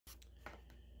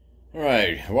All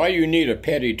right, why you need a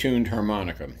paddy-tuned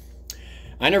harmonica?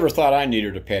 I never thought I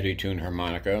needed a paddy-tuned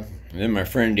harmonica. And then my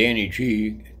friend Danny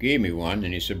G gave me one,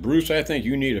 and he said, Bruce, I think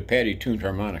you need a paddy-tuned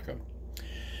harmonica.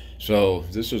 So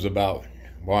this is about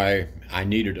why I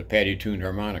needed a paddy-tuned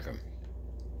harmonica.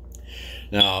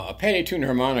 Now, a paddy-tuned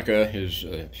harmonica is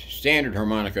a standard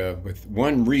harmonica with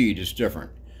one reed is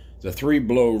different. The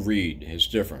 3-blow reed is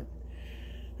different.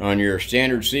 On your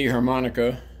standard C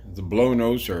harmonica, the blow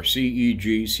notes are C, E,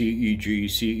 G, C, E, G,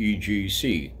 C, E, G,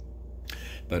 C.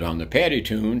 But on the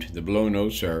paddy-tuned, the blow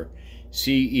notes are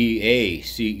C, E, A,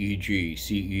 C, E, G,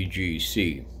 C, E, G,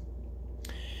 C.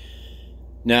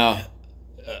 Now,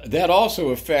 that also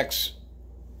affects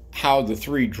how the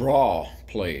 3-draw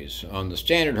plays. On the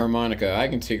standard harmonica, I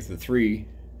can take the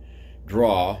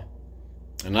 3-draw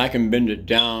and I can bend it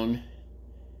down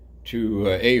to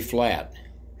A flat.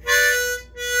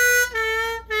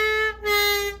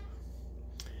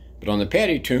 But on the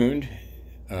paddy-tuned,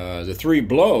 the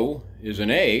 3-blow is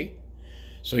an A,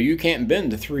 so you can't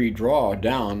bend the 3-draw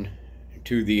down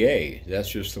to the A. That's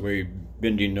just the way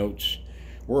bending notes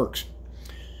works.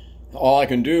 All I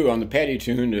can do on the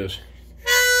paddy-tuned is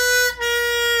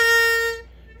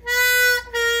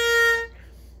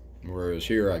whereas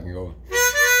here I can go.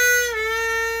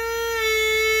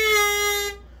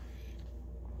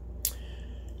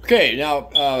 Okay,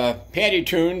 now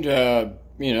paddy-tuned,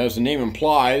 as the name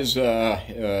implies,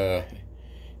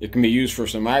 it can be used for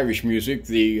some Irish music.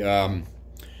 The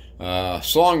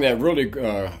song that really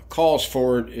calls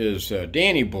for it is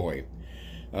Danny Boy.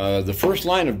 The first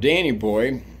line of Danny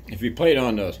Boy, if you play it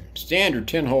on a standard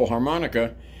 10-hole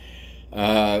harmonica,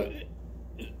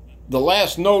 the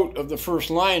last note of the first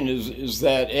line is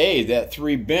that A, that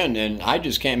 3 bend, and I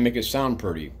just can't make it sound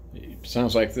pretty. It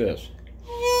sounds like this.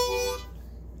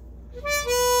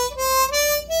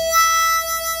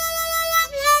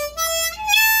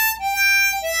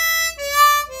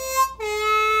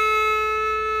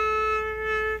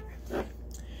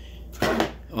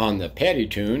 On the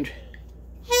paddy-tuned,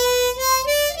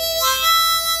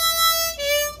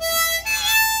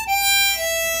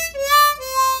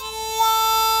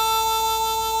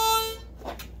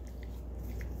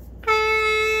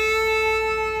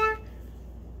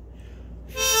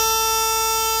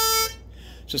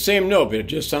 it's the same note, but it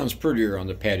just sounds prettier on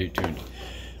the paddy-tuned.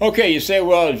 Okay, you say,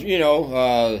 well,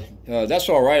 that's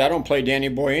all right. I don't play Danny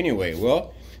Boy anyway.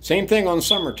 Well, same thing on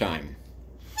Summertime.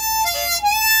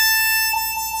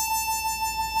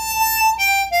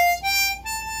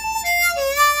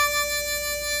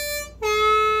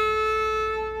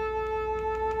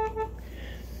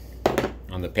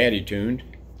 On the paddy-tuned.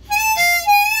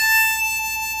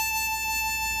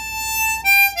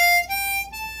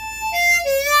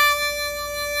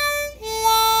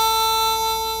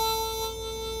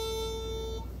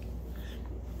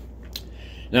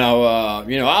 Now,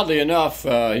 oddly enough,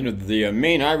 the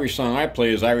main Irish song I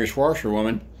play is Irish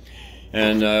Washerwoman,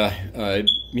 and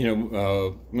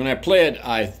when I play it,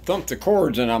 I thump the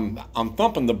chords, and I'm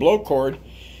thumping the blow chord,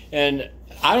 and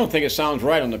I don't think it sounds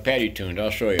right on the paddy-tuned. I'll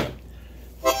show you.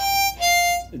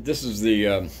 This is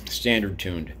the standard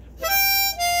tuned.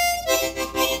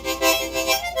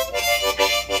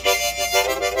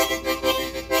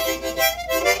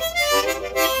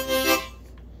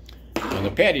 On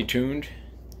the paddy-tuned,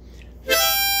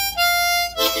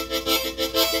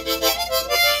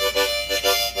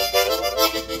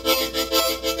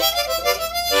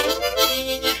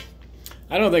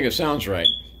 I don't think it sounds right.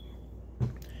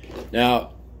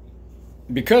 Now,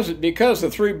 because the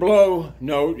 3-blow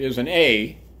note is an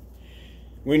A,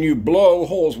 when you blow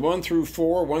holes 1 through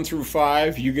 4, 1 through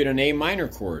 5, you get an A minor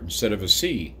chord instead of a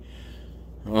C.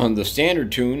 On the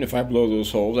standard tune, if I blow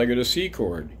those holes, I get a C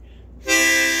chord.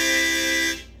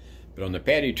 But on the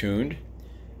paddy-tuned,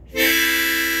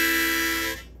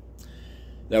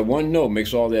 that one note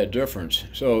makes all that difference.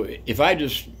 So if I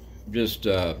just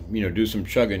do some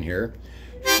chugging here.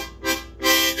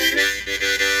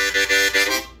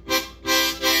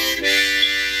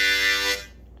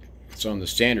 It's on the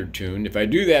standard tune. If I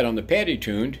do that on the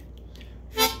paddy-tuned,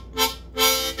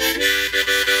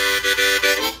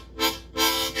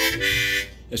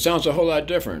 it sounds a whole lot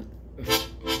different.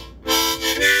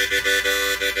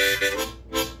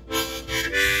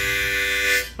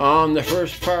 On the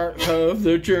first part of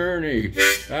the journey,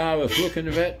 I was looking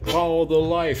at all the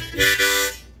life.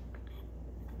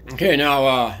 Okay,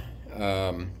 now,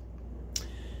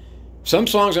 some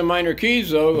songs in minor keys,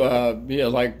 though,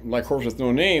 like Horse with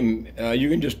No Name, you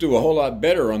can just do a whole lot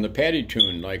better on the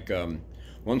paddy-tune. Like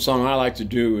one song I like to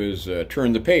do is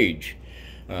Turn the Page.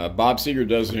 Bob Seger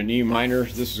does it in E minor.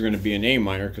 This is going to be an A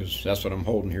minor because that's what I'm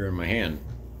holding here in my hand.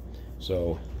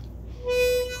 So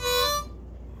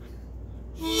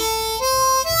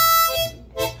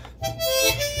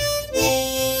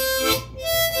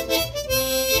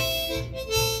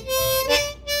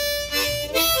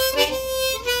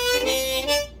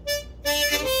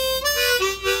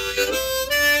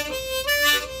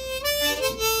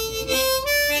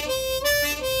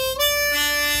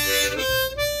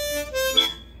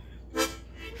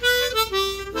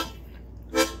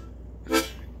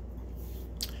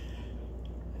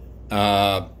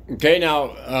Okay,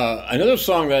 now another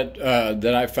song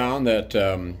that I found that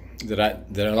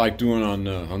I like doing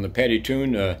on the paddy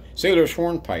tune, Sailor's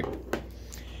Hornpipe,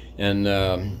 and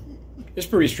it's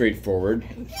pretty straightforward.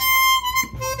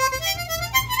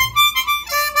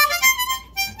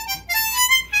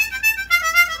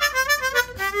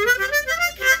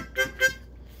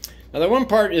 Now the one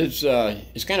part is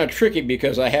kind of tricky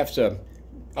because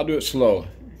I'll do it slow.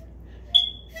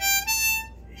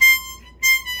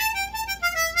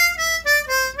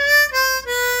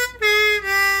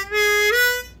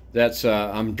 That's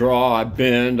I'm draw, I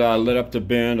bend, I let up the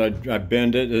bend, I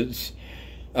bend it. It's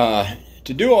to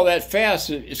do all that fast.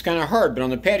 It's kind of hard, but on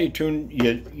the paddy tune,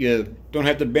 you don't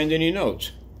have to bend any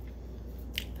notes.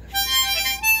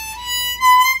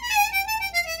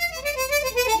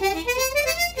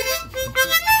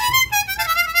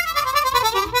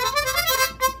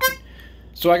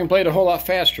 So I can play it a whole lot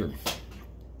faster.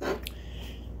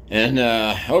 And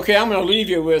okay, I'm going to leave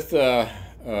you with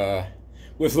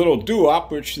little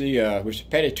doo-wop, which the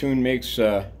paddy tune makes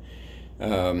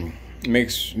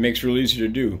real easy to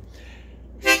do.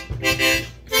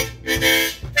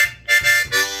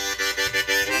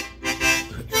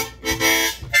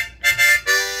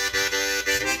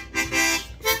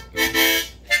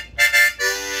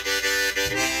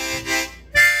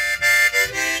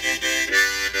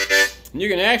 You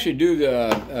can actually do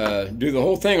the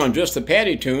whole thing on just the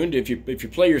paddy tune if you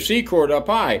play your C chord up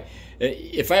high.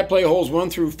 If I play holes 1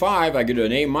 through 5, I get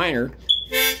an A minor.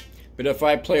 But if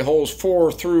I play holes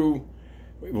 4 through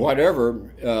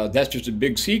whatever, that's just a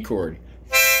big C chord.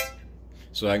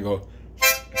 So I can go.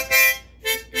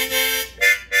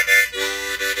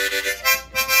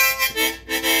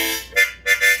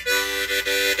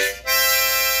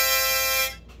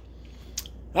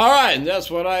 All right, and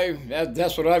that's what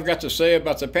I've got to say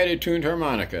about the paddy tuned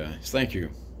harmonica. Thank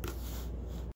you.